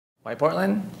Why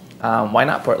Portland? Why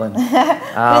not Portland? We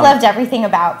loved everything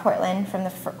about Portland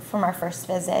from our first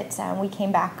visit. We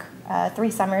came back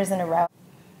 3 summers in a row.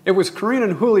 It was Karina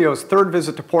and Julio's 3rd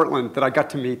visit to Portland that I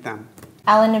got to meet them.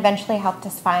 Allan eventually helped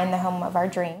us find the home of our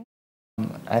dreams.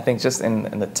 I think just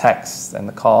in the texts and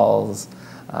the calls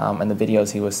and the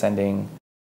videos he was sending,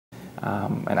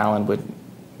 and Allan would,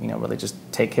 really just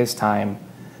take his time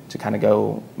to kind of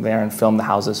go there and film the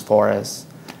houses for us,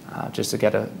 just to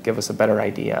give us a better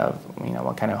idea of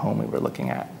what kind of home we were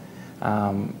looking at,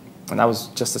 and that was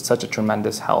just such a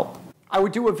tremendous help. I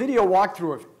would do a video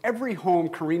walkthrough of every home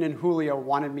Karina and Julio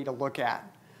wanted me to look at.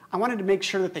 I wanted to make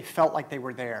sure that they felt like they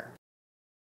were there.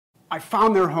 I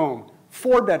found their home.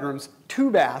 4 bedrooms,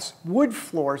 2 baths, wood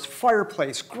floors,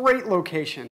 fireplace, great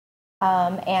location.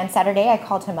 And Saturday I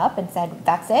called him up and said,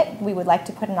 that's it, we would like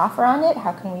to put an offer on it.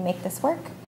 How can we make this work?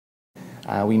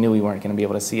 We knew we weren't going to be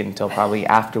able to see it until probably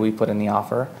after we put in the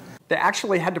offer. They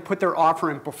actually had to put their offer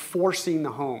in before seeing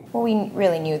the home. Well, we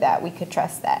really knew that. We could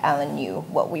trust that Allan knew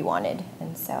what we wanted.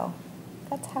 And so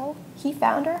that's how he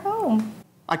found our home.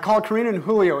 I called Karina and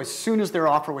Julio as soon as their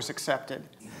offer was accepted.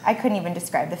 I couldn't even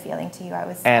describe the feeling to you.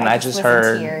 I just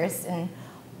heard in tears, and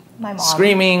my mom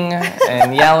screaming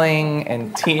and yelling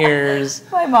and tears.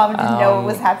 My mom didn't know what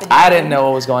was happening. I didn't know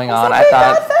what was going on. I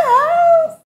thought